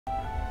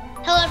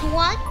Hello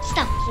everyone,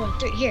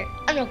 Stop43 here.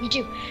 I'm Rocky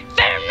 2.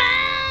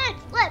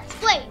 Let's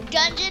play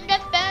Dungeon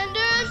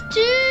Defenders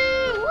 2!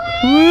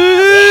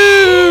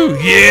 Woo!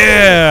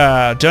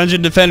 Yeah!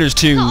 Dungeon Defenders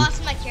 2. How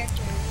awesome my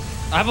character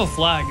is. I have a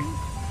flag.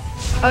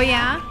 Oh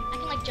yeah? I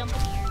can like jump in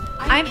the air.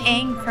 I'm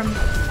Aang from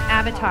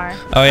Avatar.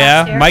 Oh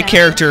yeah? My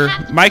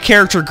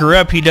character grew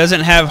up. He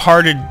doesn't have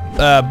hearted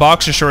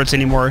boxer shorts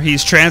anymore.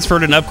 He's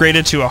transferred and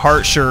upgraded to a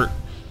heart shirt.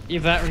 He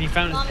found his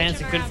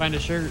pants and couldn't find a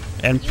shirt.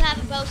 And You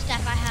have a bow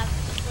staff, I have a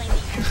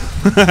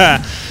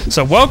flaming.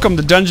 so welcome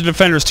to Dungeon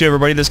Defenders 2,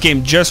 everybody. This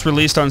game just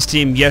released on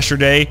Steam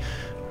yesterday.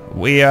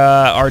 We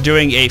are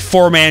doing a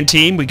 4-man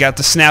team. We got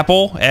the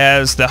Snapple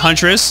as the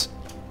Huntress.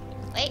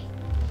 Wait.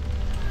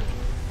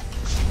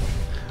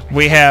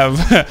 We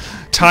have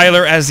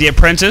Tyler as the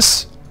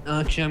Apprentice.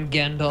 Actually, I'm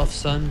Gandalf's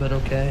son, but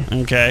okay.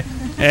 Okay.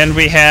 And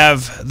we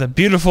have the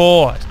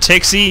beautiful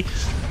Tixie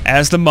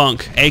as the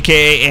Monk,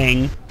 aka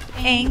Aang.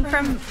 Aang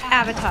from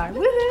Avatar.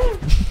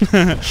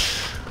 Woohoo!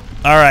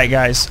 Alright,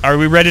 guys. Are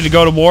we ready to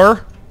go to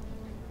war?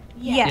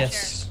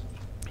 Yes.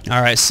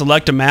 Alright,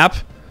 select a map.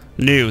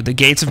 New, the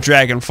Gates of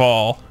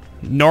Dragonfall.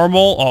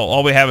 Normal. Oh,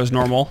 all we have is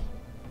normal.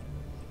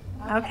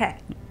 Okay.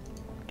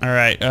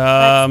 Alright.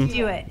 Let's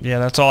do it. Yeah,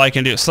 that's all I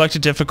can do. Select a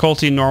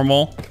difficulty,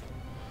 normal.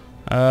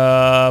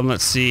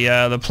 Let's see.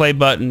 The play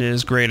button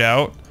is grayed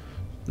out.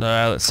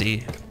 Let's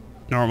see.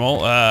 Normal.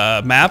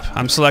 Map.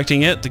 I'm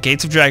selecting it. The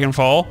Gates of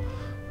Dragonfall.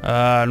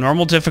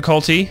 Normal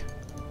difficulty.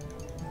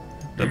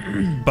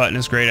 The button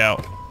is grayed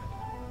out.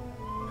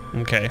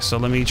 Okay, so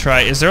let me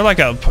try. Is there like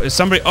is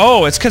somebody?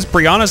 Oh, it's because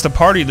Brianna's the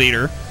party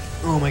leader.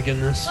 Oh my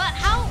goodness. What?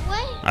 How?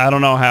 What? I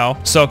don't know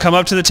how. So come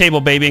up to the table,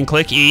 baby, and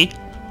click E.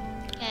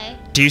 Okay.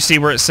 Do you see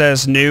where it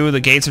says New, the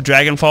Gates of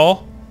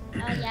Dragonfall? Oh,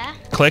 yeah?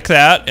 Click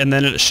that, and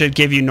then it should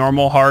give you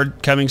normal,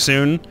 hard, coming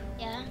soon.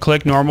 Yeah.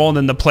 Click normal, and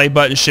then the play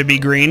button should be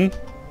green.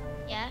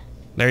 Yeah.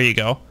 There you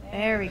go.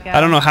 There we go.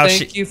 I don't know how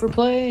Thank you for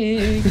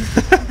playing.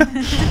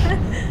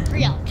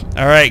 Real.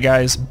 All right,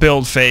 guys.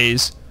 Build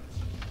phase.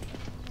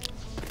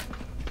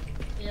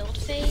 Build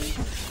phase.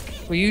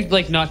 Will you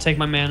like not take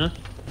my mana?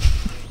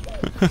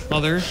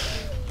 Mother.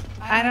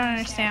 I don't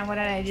understand. What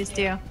did I just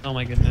do? Oh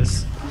my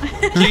goodness.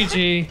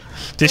 GG.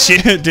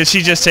 Did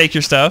she just take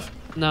your stuff?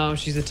 No,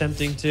 she's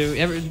attempting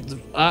to.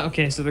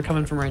 Okay, so they're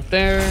coming from right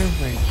there,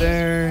 right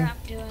there.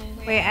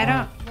 Wait, I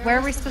don't. Where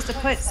are we supposed to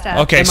put stuff?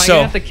 Okay, Am I so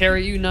gonna have to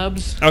carry you,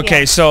 nubs? okay,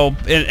 Yeah. so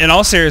in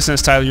all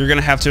seriousness, Tyler, you're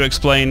gonna have to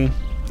explain.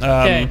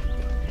 Okay.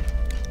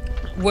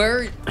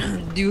 Where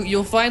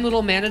you'll find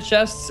little mana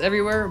chests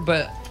everywhere,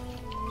 but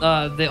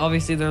they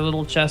obviously they're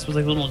little chests with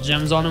like little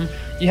gems on them.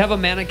 You have a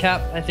mana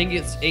cap. I think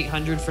it's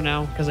 800 for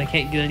now because I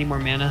can't get any more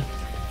mana.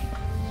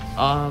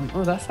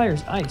 Oh, that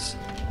fires ice.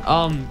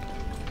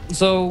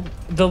 So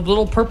the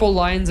little purple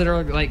lines that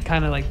are like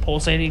kind of like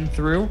pulsating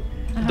through,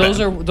 that's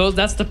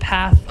the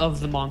path of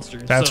the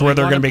monsters. That's So where you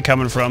they're wanna- gonna be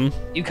coming from.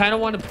 You kind of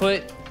want to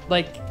put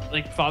like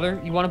Father,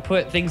 you want to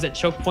put things at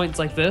choke points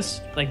like this,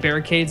 like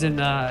barricades and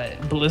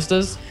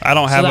ballistas. I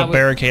don't So have that a way-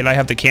 barricade. I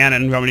have the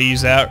cannon. You want me to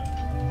use that?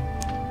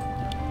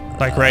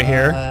 Like right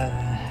here.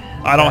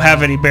 I don't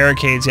have any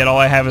barricades yet. All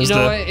I have is You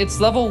know the. what?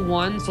 It's level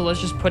 1, so let's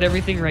just put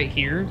everything right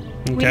here.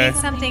 We Okay. need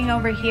something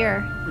over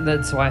here.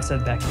 That's why I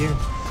said back here.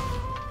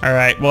 All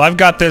right. Well, I've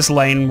got this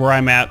lane where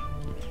I'm at.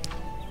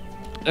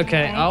 Okay,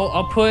 Okay.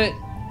 I'll put.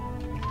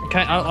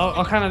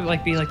 I'll kind of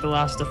like be like the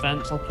last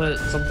defense. I'll put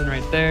something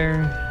right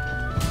there.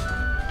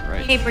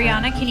 Right. Hey,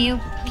 Brianna, can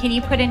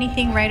you put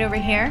anything right over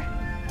here?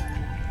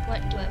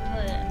 What do I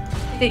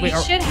put? That Wait,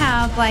 you should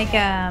have like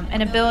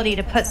an ability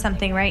to put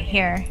something right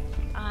here.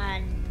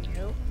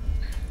 Nope.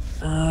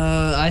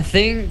 I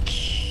think.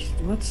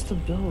 What's the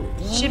build?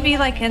 Should be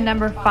like a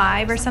number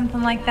 5 or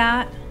something like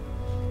that.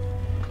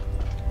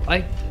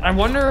 I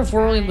wonder if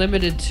we're only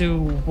limited to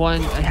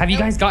 1. Have you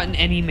guys gotten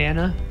any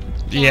mana?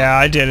 Yeah,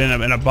 I did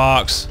in a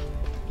box.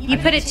 You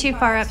put it too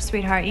far up,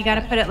 sweetheart. You got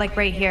to put it like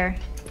right here.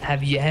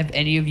 Have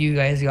any of you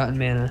guys gotten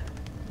mana?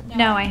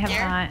 No, I have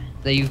There? not.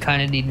 That you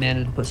kind of need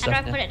mana to put How do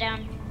I stuff put down. it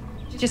down?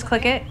 Just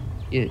click it.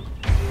 Yeah.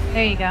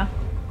 There you go.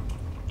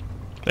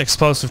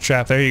 Explosive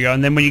trap. There you go.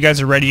 And then when you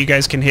guys are ready, you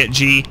guys can hit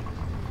G.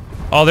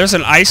 Oh, there's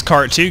an ice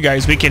cart too,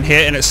 guys. We can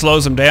hit and it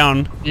slows them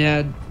down.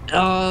 Yeah.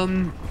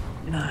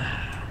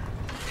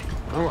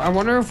 I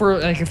wonder if we're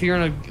like if you're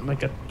in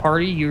a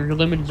party, you're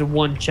limited to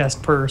 1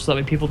 chest per, so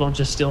that way people don't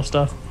just steal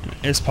stuff.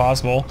 It's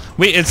possible.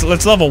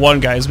 It's level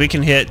 1, guys. We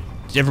can hit.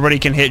 Everybody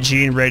can hit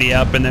G and ready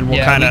up, and then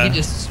we'll kind of.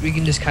 we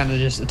can just kind of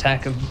just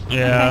attack them.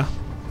 Yeah.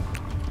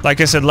 Like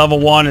I said, level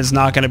 1 is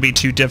not going to be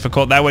too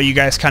difficult. That way you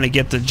guys kind of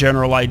get the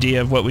general idea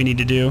of what we need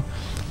to do.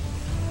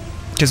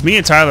 Because me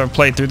and Tyler have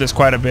played through this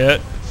quite a bit.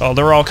 Oh,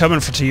 they're all coming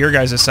to your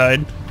guys'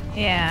 side.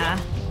 Yeah.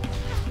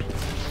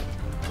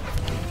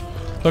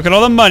 Look at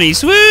all the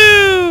monies.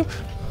 Woo!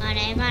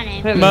 Money.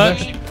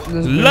 Hey,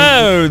 there's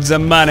Loads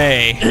of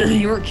money.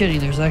 You weren't kidding.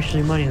 There's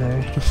actually money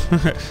there.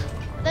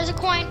 There's a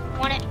coin.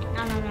 Want it?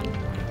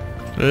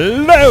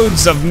 No.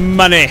 Loads of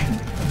money.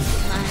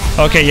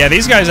 Okay, yeah,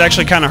 these guys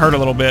actually kind of hurt a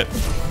little bit.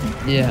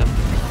 Yeah.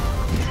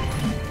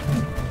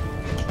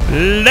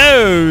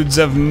 Loads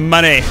of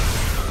money.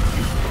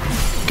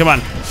 Come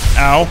on.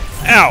 Ow.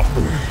 Ow.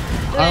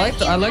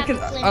 I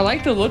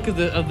like the look of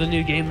the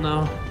new game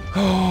though.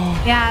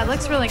 Yeah, it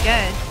looks really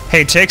good.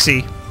 Hey,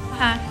 Tixie.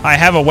 Huh? I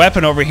have a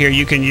weapon over here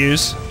you can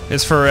use.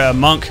 It's for a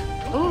monk.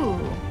 Ooh,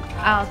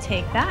 I'll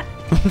take that.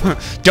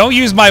 Don't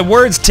use my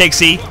words,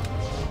 Tixie.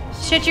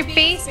 Shut your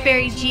face,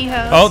 Barry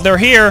G-Ho. Oh, they're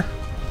here.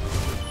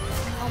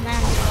 Oh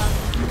man,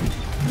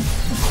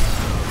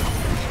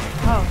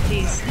 Oh,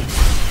 jeez.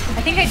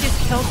 I think I just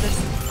killed this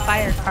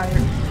fire cart.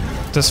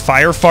 This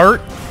fire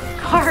fart?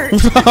 Cart.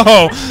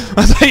 Oh,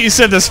 I thought you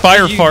said this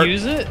fire Did you fart.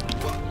 use it?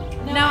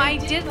 No, I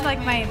did like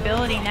my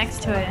ability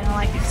next to it and it,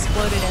 like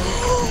exploded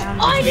everything.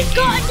 I just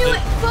got into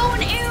it. Bow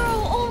and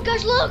arrow. Oh my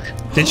gosh, look.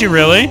 Did you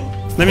really?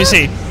 Let me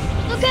see.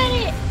 Look at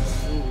it.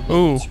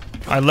 Ooh,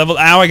 I leveled.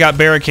 Ow, I got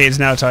barricades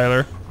now,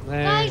 Tyler.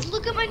 There. Guys,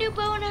 look at my new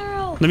bow and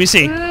arrow. Let me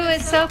see. Ooh,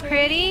 it's so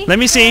pretty. Let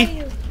me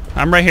see.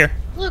 I'm right here.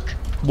 Look.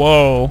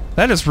 Whoa,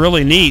 that is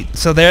really neat.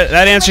 So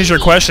that answers your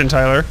question,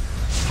 Tyler.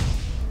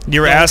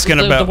 You were asking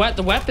about...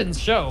 the weapons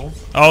show.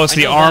 Oh, it's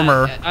the know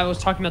armor. that. I was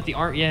talking about the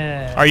armor.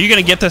 Yeah. Are you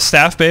going to get this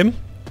staff, babe?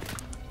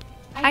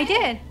 I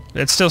did.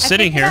 It's still I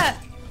sitting picked it here.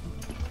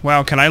 up.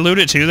 Wow, can I loot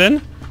it too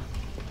then?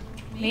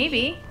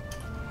 Maybe.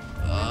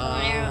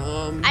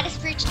 I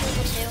just reached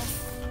level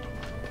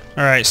 2.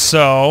 Alright,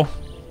 so...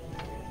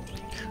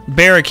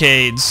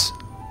 Barricades.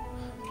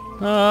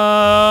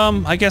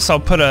 I guess I'll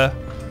put a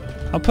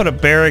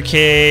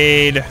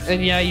barricade.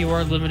 And yeah, you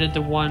are limited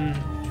to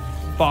 1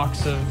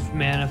 box of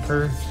mana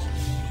per.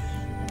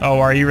 Oh,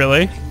 are you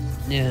really?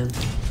 Yeah.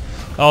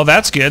 Oh,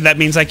 that's good. That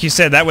means, like you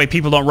said, that way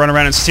people don't run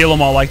around and steal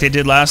them all like they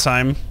did last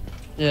time.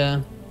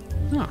 Yeah.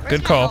 Oh,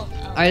 good call.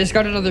 I just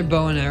got another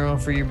bow and arrow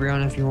for you,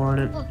 Brianna, if you want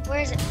it. Look, where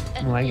is it?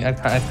 Well, I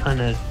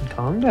kind of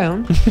calmed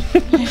down.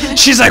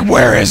 She's like,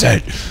 where is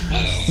it?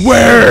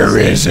 Where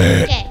is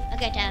it?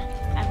 Okay, Dad.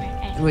 I'm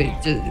right.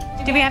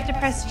 Wait, Do we have to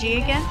press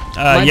G again?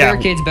 my Yeah.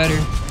 barricade's better.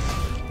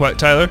 What,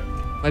 Tyler?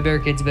 My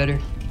barricade's better.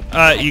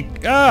 Are you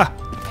guys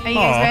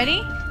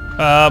ready?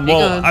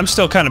 Well, I'm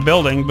still kind of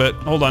building, but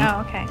hold on.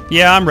 Oh, okay.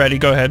 Yeah, I'm ready.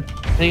 Go ahead.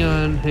 Hang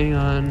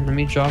on. Let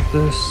me drop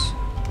this.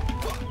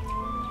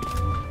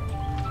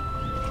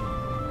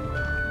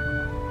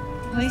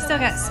 We still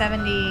got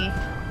 70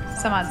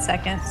 some odd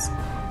seconds.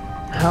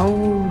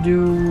 How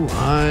do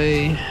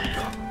I...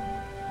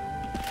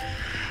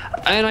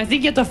 And I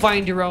think you have to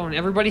find your own.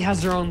 Everybody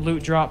has their own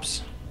loot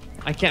drops.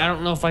 I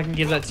don't know if I can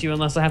give that to you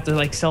unless I have to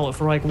like sell it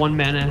for like 1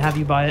 mana and have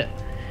you buy it.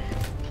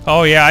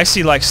 Oh yeah, I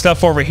see like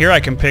stuff over here I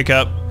can pick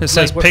up. It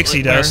says Like,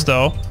 Pixie where? Dust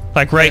though.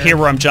 Like right Where? here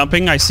where I'm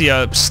jumping, I see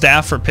a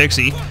staff for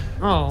Pixie.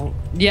 Oh,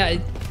 yeah.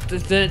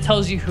 Then it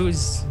tells you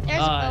who's.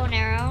 There's a bow and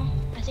arrow.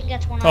 I think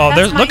that's one of Oh, That's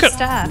there's my look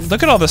stuff.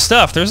 at all the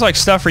stuff. There's like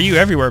stuff for you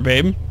everywhere,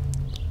 babe.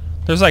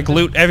 There's like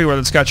loot everywhere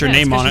that's got your Yeah,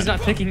 it's name 'cause on she's it.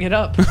 not picking it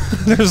up.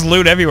 There's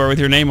loot everywhere with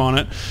your name on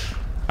it.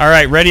 All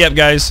right, ready up,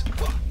 guys.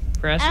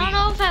 Press. I don't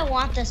know if I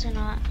want this or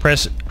not.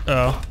 Press.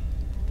 Oh,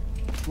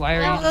 Why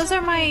are No, you?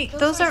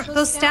 those are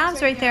those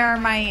stabs right there are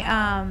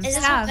my Is this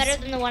one stabs.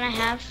 better than the one I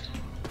have?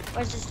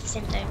 Or is this the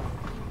same thing?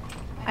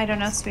 I don't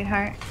know,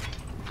 sweetheart.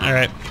 all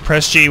right.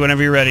 Press G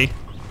whenever you're ready.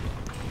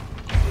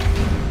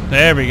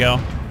 There we go.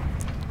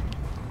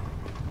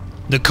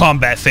 The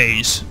combat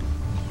phase.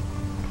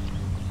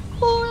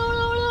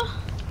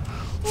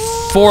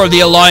 For the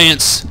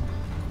Alliance.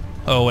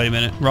 Oh, wait a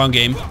minute. Wrong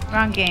game.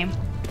 Wrong game.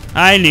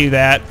 I knew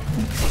that.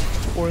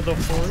 For the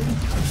Horde.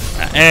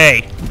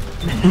 Hey.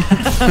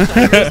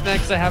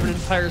 Next, I have an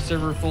entire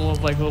server full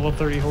of like level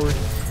 30 Horde.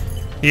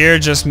 You're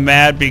just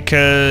mad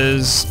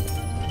because...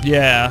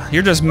 Yeah,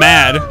 you're just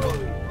mad.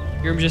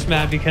 You're just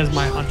mad because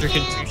my hunter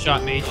can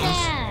 2-shot mages.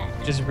 Yeah.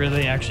 Which is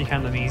really actually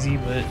kind of easy,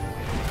 but...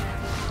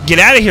 Get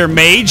out of here,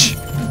 mage.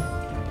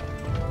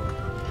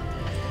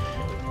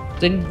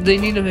 They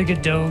need to make a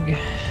Doge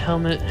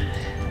helmet.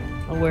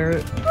 I'll wear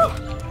it.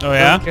 Oh,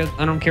 yeah?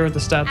 I don't care what the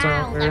stats are.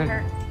 I'll Ow, wear that it.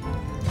 hurt.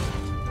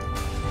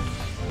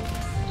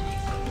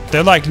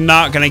 They're like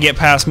not gonna get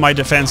past my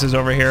defenses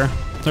over here.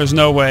 There's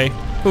no way.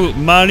 Ooh,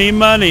 money,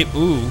 money.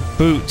 Ooh,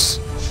 boots.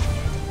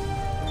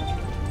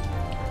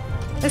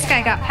 This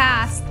guy got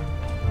past.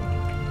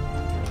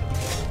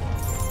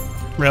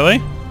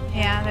 Really?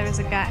 Yeah, there was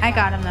a guy. I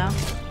got him though.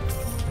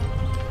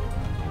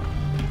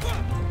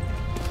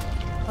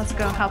 Let's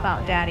go help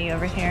out Daddy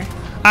over here.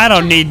 I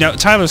don't need no...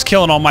 Tyler's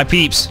killing all my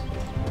peeps.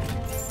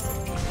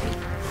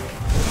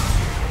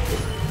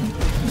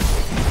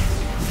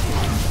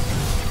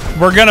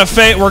 We're gonna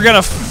fail. We're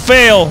gonna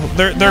fail.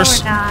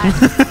 There's No, we're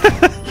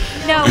not.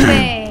 No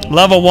way.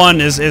 level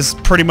 1 is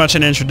pretty much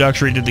an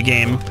introductory to the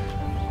game.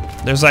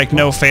 There's like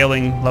no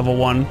failing level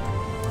 1.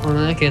 Well,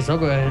 in that case, I'll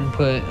go ahead and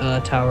put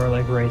a tower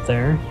like right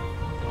there.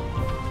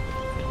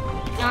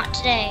 Not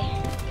today.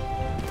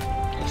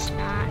 Just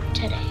not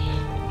today.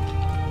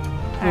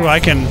 Ooh, I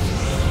can.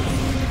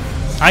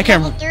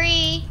 Level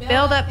 3.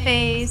 Build up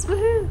phase.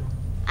 Woohoo!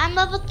 I'm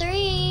level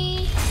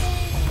 3.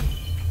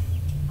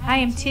 I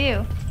am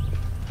too.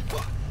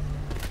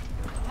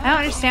 I don't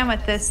understand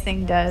what this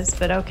thing does,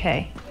 but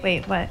okay.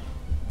 Wait, what?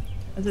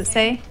 What does it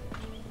say?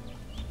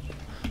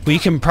 We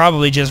can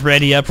probably just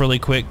ready up really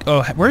quick.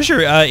 Oh, where's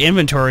your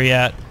inventory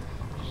at?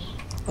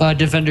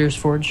 Defender's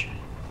Forge.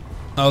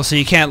 Oh, so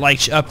you can't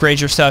like upgrade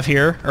your stuff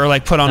here or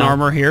like put on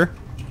armor here?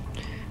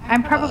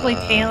 I'm probably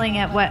failing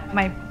at what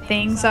my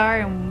things are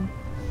and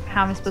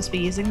how I'm supposed to be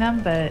using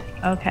them, but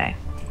okay.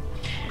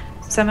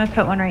 So I'm gonna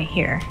put one right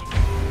here.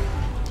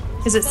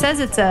 Because it says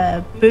it's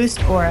a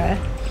boost aura.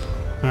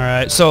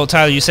 Alright, so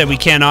Tyler, you said we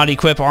cannot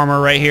equip armor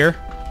right here?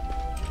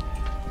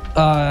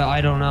 I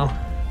don't know.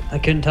 I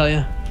couldn't tell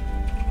you.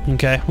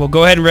 Okay, well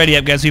go ahead and ready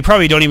up, guys. We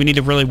probably don't even need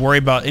to really worry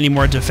about any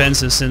more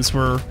defenses since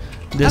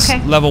this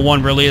level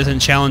 1 really isn't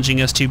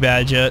challenging us too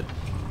bad yet.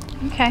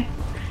 Okay.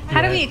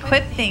 How do we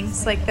equip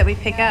things like that we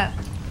pick up?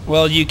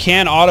 Well, you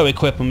can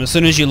auto-equip them. As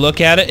soon as you look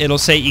at it, it'll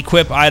say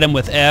equip item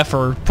with F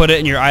or put it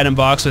in your item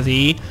box with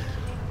E.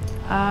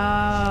 Oh,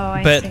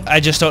 I But see. I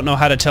just don't know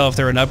how to tell if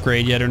they're an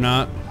upgrade yet or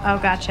not. Oh,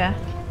 gotcha.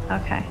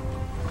 Okay.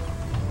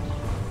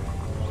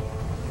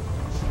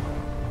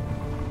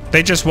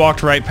 They just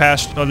walked right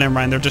past... Oh, never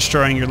mind. They're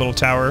destroying your little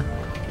tower.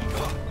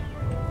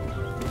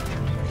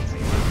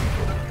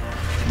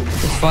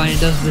 It's fine. It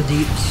does the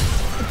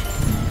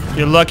deeps.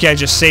 You're lucky I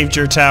just saved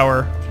your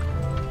tower.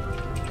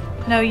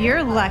 No,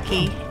 you're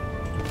lucky.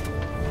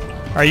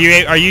 Are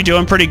you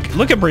doing pretty...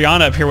 Look at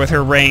Brianna up here with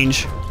her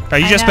range. Are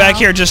you I just know. back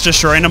here just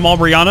destroying them all,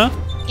 Brianna?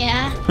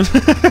 Yeah.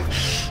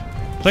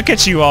 Look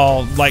at you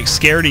all, like,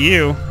 scared of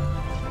you.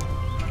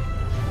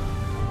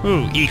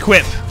 Ooh,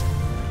 equip.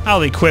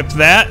 I'll equip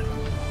that.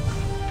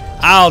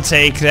 I'll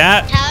take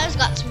that. Tyler's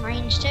got some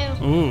range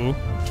too. Ooh.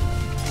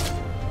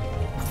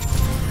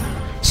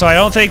 So I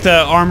don't think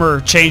the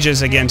armor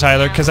changes again,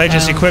 Tyler, because I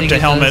just don't equipped think a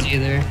it helmet. does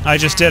either. I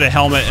just did a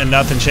helmet and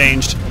nothing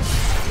changed.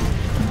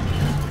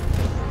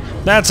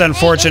 That's Hey,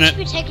 unfortunate. don't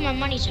you be taking my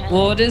money, Tyler.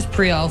 Well, it is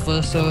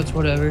pre-alpha, so it's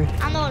whatever.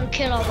 I'm the one who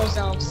killed all those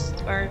elves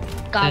or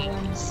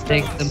goblins.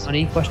 Take the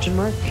money? Question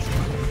mark.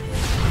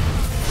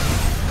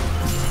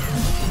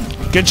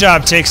 Good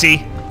job, Tixie.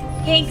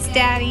 Thanks,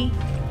 Daddy.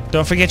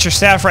 Don't forget your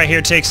staff right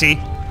here, Tixie.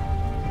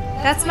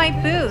 That's my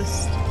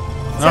boost.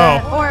 It's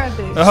Oh. a aura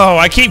boost. Oh,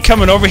 I keep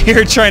coming over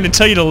here trying to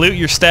tell you to loot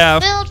your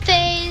staff. Build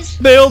phase.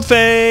 Build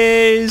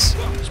phase!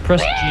 Just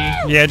press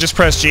G. Yeah, just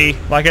press G.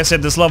 Like I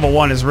said, this level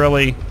 1 is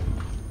really...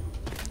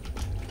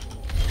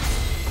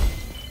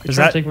 Is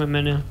Try to that... take my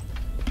menu?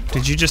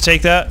 Did you just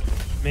take that?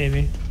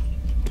 Maybe.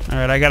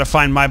 Alright, I gotta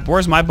find my...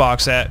 Where's my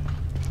box at?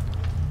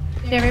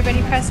 Did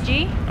everybody press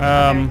G?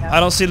 I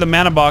don't see the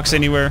mana box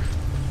anywhere.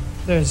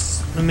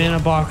 There's a mana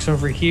box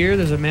over here.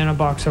 There's a mana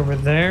box over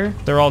there.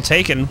 They're all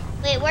taken.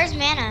 Wait, where's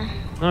mana?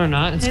 No, they're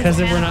not. It's There's because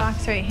a we're mana not.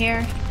 box right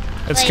here.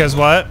 It's Like- because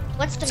what?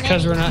 What's the It's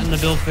because mana? we're not in the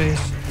build phase.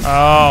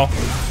 Oh.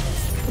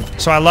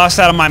 So I lost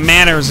out on my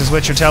manners is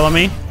what you're telling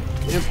me?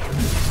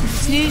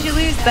 Snooze, you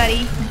lose,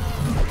 buddy.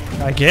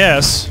 I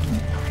guess.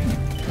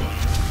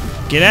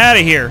 Get out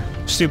of here,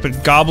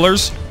 stupid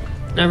gobblers.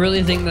 I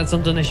really think that's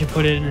something they should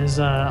put in his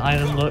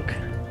item look.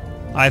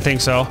 I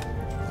think so.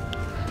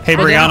 Hey,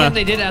 But then again, Brianna.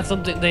 they did add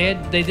something. They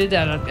did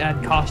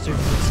add costumes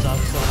and stuff.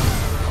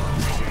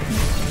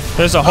 So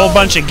There's a whole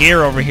bunch of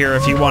gear over here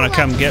if you want to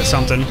come get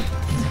something.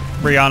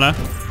 Brianna.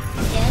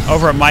 Yes.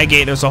 Over at my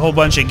gate, there's a whole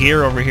bunch of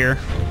gear over here.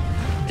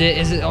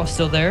 is it all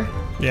still there?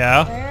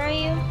 Yeah. Where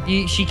are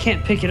you? She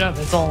can't pick it up.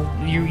 It's all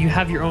you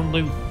have your own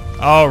loot.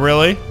 Oh,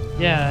 really?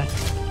 Yeah,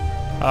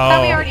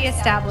 Thought we Oh. already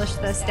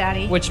established this,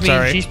 Daddy. which means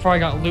Sorry. she's probably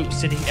got loot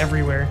sitting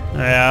everywhere.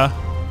 Yeah.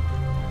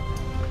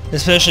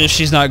 Especially if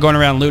she's not going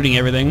around looting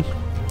everything.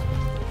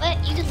 What?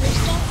 You can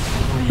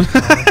loot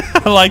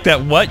stuff? I like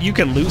that. What? You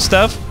can loot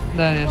stuff?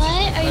 That is.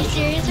 What? Are you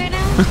serious right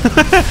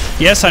now?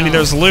 Yes, honey, No.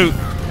 there's loot.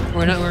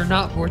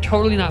 We're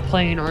totally not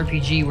playing an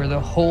RPG where the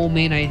whole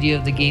main idea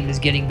of the game is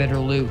getting better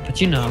loot.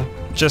 But you know,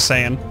 Just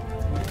saying.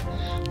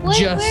 What?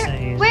 Just where?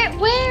 saying. Where?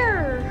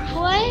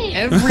 What?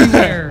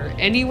 everywhere,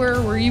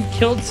 anywhere where you've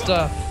killed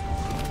stuff.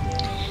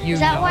 You Is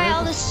that know why it.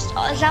 all this?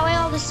 Is that why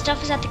all this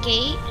stuff is at the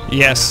gate?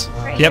 Yes.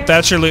 Right Yep, here?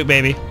 that's your loot,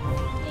 baby. Yay.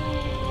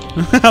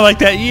 I like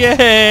that.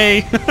 Yay!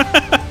 I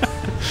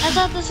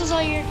thought this was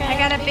all your guys. I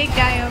got a big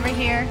guy over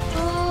here.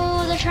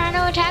 Oh, they're trying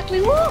to attack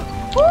me. Woo!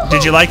 Woo!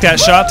 Did you like that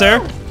shot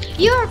there?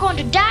 You are going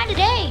to die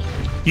today.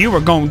 You were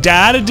gonna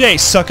die today,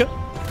 sucker.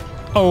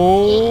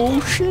 Oh,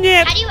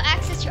 snap. How do you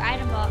access your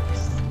item box?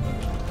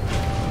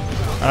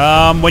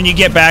 When you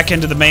get back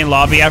into the main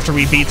lobby after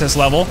we beat this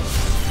level.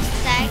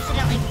 'Cause I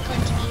accidentally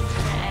clicked E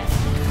for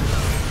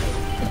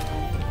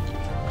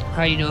that.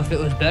 How do you know if it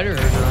was better or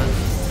not?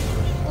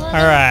 Well, All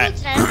right.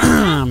 I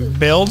don't have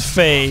Build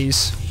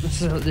phase.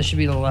 This should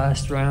be the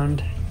last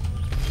round.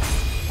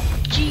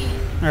 G.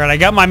 All right, I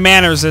got my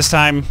manners this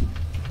time.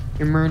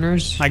 Your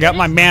murners. I got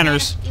my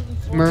manners.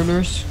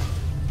 Murners.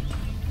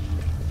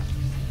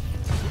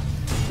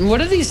 What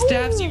do these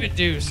staffs even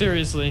do?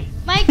 Seriously.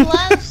 My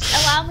gloves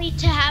allow me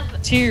to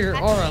have. Tier,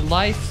 aura,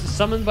 life,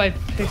 summoned by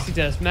pixie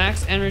dust,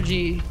 max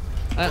energy.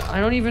 I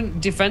don't even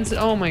defense.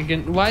 Oh my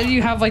goodness. Why do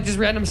you have like just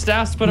random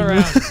staffs put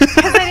around? Because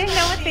I didn't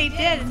know what they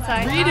did, and so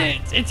I Read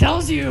thought, it. It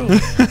tells you.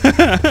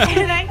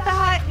 And I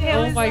thought it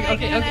Oh was my. like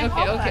Okay. gonna Okay.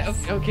 help Okay. us.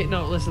 Okay. Okay.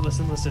 No. Listen.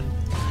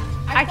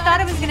 I thought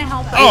it was gonna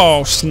help us.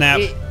 Oh, snap.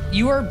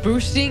 You are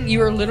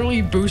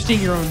literally boosting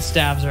your own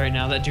stabs right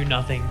now that do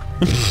nothing.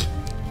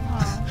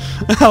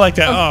 I like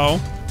that. Oh.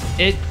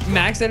 It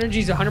max energy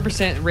is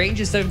 100%, range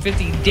is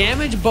 750,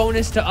 damage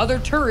bonus to other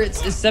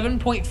turrets is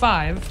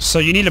 7.5. So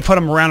you need to put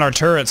them around our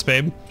turrets,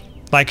 babe.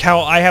 Like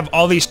how I have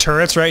all these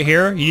turrets right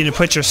here. You need to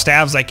put your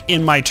stabs like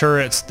in my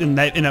turrets, and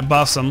it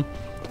buffs them.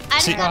 I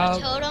just got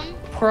a totem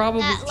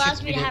probably that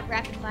allows me to have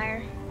rapid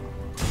fire.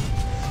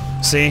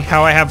 See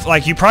how I have,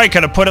 like, you probably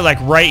could have put it like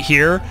right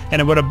here, and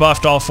it would have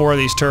buffed all 4 of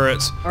these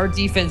turrets. Our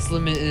defense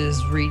limit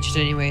is reached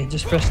anyway.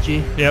 Just press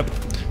G. Yep.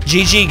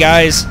 GG,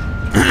 guys.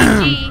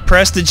 GG.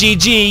 Press the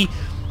GG.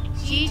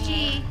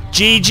 GG.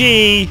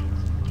 GG.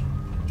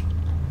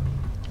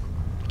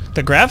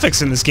 The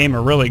graphics in this game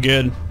are really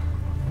good.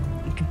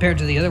 Compared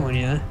to the other one,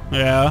 yeah.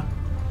 Yeah.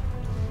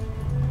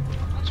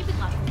 Don't you be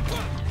confident.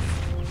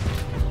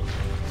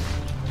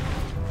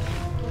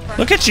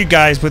 Look at you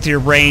guys with your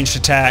ranged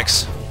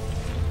attacks.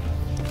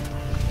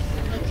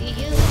 Look at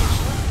you.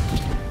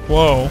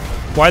 Whoa.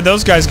 Why'd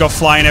those guys go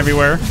flying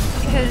everywhere?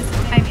 Because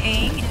I'm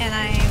Aang and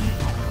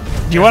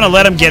I'm. Do you want to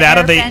let him get out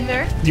of the?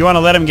 Airbender. Do you want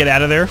to let him get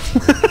out of there?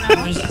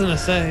 I was just gonna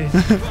say.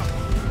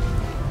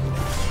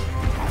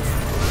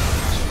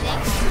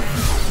 She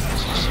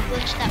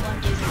glitched that one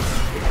dude.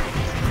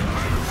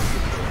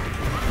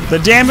 The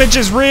damage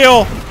is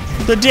real.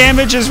 The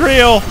damage is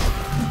real. Did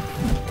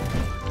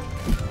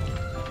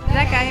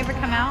that guy ever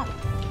come out?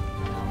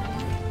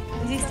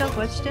 Is he still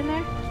glitched in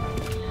there?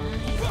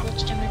 He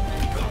glitched him in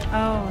there.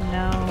 Oh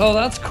no. Oh,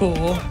 that's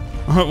cool.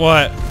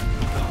 What?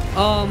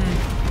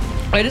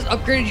 I just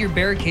upgraded your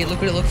barricade. Look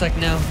what it looks like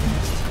now.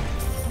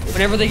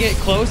 Whenever they get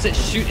close, it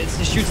shoots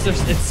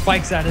its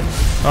spikes at it.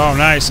 Oh,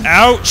 nice.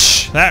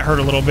 Ouch. That hurt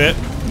a little bit.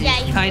 Yeah,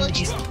 you Kind- glitched,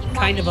 he's Mom,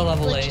 kind of a you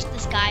level glitched A.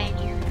 this guy in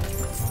here.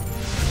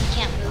 He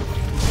can't move.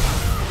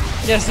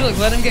 Yeah, see, look,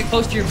 let him get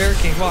close to your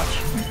barricade. Watch.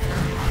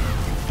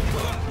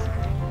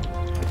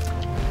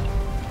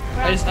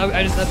 I just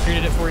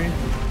upgraded it for you.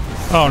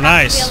 Oh, Be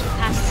nice. able to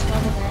pass this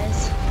level,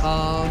 guys.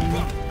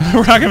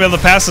 We're not gonna be able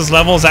to pass this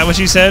level. Is that what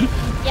you said?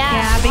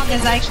 Yeah, Mommy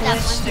because I glitched that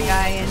glitched one the dude.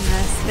 guy in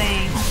this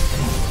thing.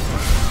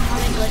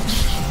 Mommy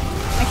glitched.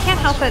 I can't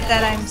help it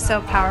that I'm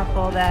so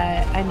powerful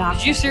that I knocked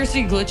Did you him.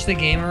 seriously glitch the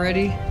game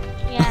already?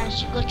 Yeah,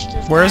 she glitched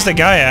this Where's the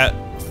guy at?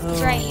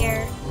 It's right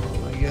here.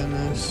 Oh my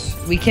goodness.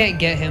 We can't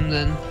get him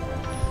then.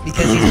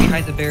 Because he's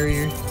behind the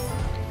barrier.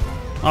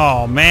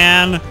 Oh,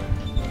 man.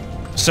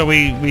 So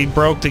we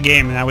broke the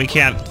game. Now we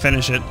can't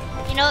finish it.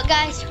 You know what,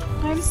 guys?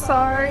 I'm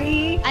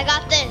sorry. I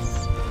got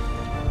this.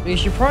 You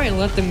should probably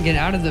let them get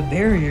out of the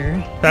barrier.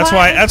 That's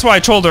Why? why I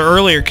told her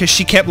earlier, because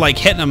she kept like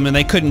hitting them and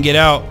they couldn't get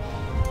out.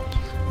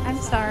 I'm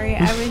sorry.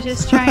 I was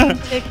just trying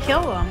to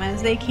kill them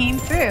as they came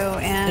through,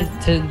 and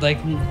To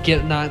like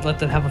not let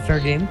them have a fair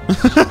game.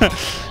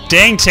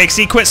 Dang,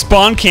 Tixie, quit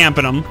spawn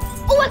camping them.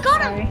 Oh, I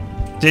got him.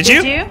 sorry. Did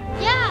you? Yeah.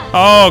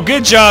 Oh,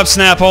 good job,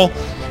 Snapple.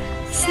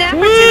 Snapper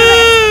Woo! to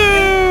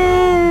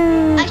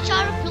I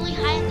shot him really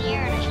high in the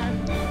air and I shot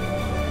him. the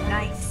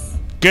nice.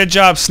 Good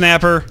job,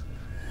 Snapper.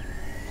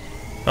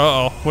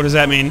 Uh-oh, what does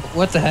that mean?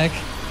 What the heck?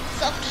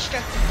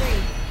 Self-destructive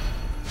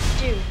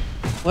 3, 2,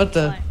 What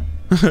the?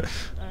 1.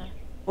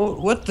 Oh,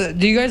 what the?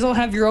 Do you guys all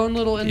have your own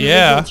little individual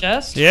Yeah.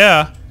 chest?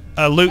 Yeah.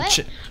 A loot.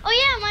 What? Oh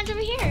yeah, mine's over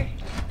here.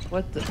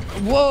 What the?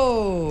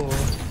 Whoa!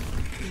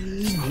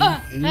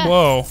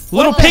 Whoa.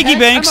 Little What the piggy heck?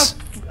 banks.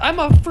 I'm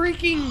a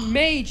freaking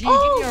mage. You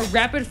give me a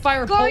rapid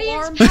fire pole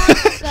arm?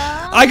 Guardians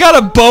power go. I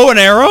got a bow and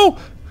arrow.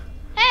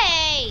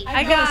 Hey.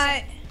 I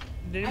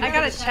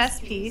got a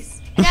chest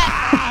piece.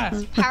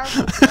 That's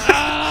powerful.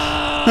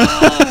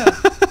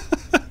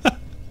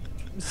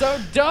 I'm so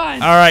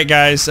done. All right,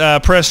 guys.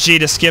 Press G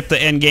to skip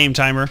the end game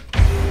timer.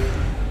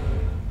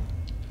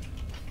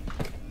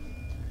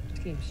 This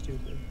game's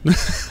stupid.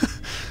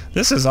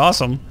 This is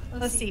awesome.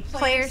 Let's see.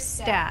 Player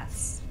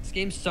stats. This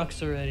game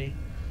sucks already.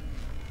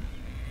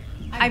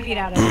 I beat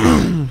out of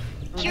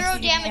Hero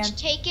damage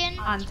taken.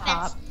 On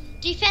top.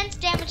 Defense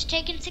damage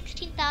taken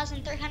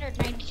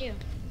 16,392.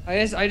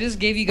 I just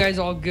gave you guys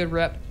all good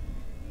rep.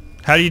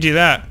 How do you do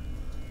that?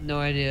 No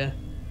idea.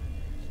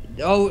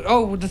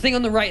 Oh, the thing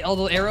on the right, all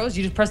the arrows.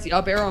 You just press the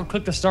up arrow and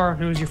click the star.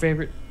 Who's your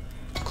favorite?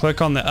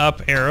 Click on the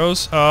up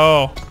arrows.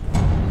 Oh.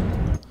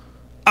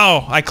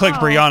 Oh, I clicked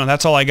Oh. Brianna.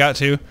 That's all I got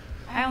to.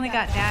 I only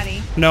got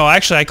Daddy. No,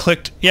 actually, I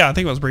clicked. Yeah, I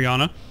think it was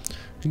Brianna.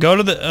 Go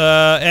to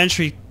the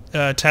entry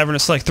tavern to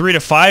select 3 to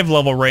 5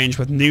 level range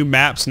with new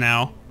maps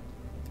now.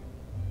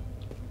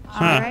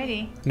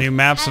 Alrighty. New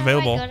maps How do I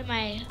available. go to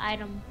my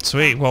item?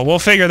 Sweet. Well, we'll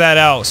figure that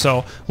out.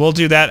 So we'll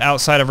do that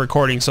outside of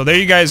recording. So there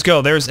you guys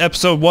go. There's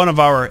episode 1 of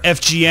our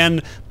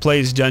FGN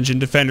Plays Dungeon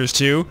Defenders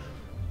 2.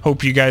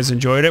 Hope you guys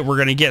enjoyed it. We're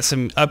going to get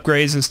some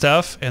upgrades and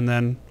stuff, and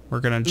then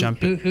we're going to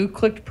jump in. Who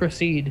clicked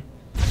proceed?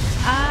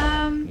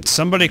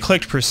 Somebody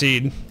clicked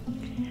proceed.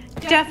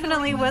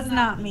 Definitely was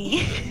not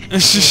me. Oh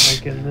my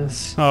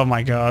goodness. Oh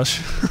my gosh.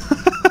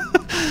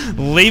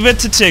 Leave it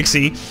to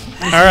Tixie.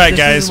 All right, This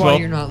guys. is why Well,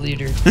 you're not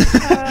leader.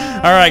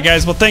 all right,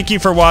 guys. Well, thank you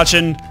for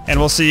watching, and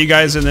we'll see you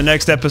guys in the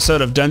next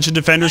episode of Dungeon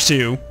Defenders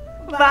 2.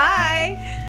 Bye.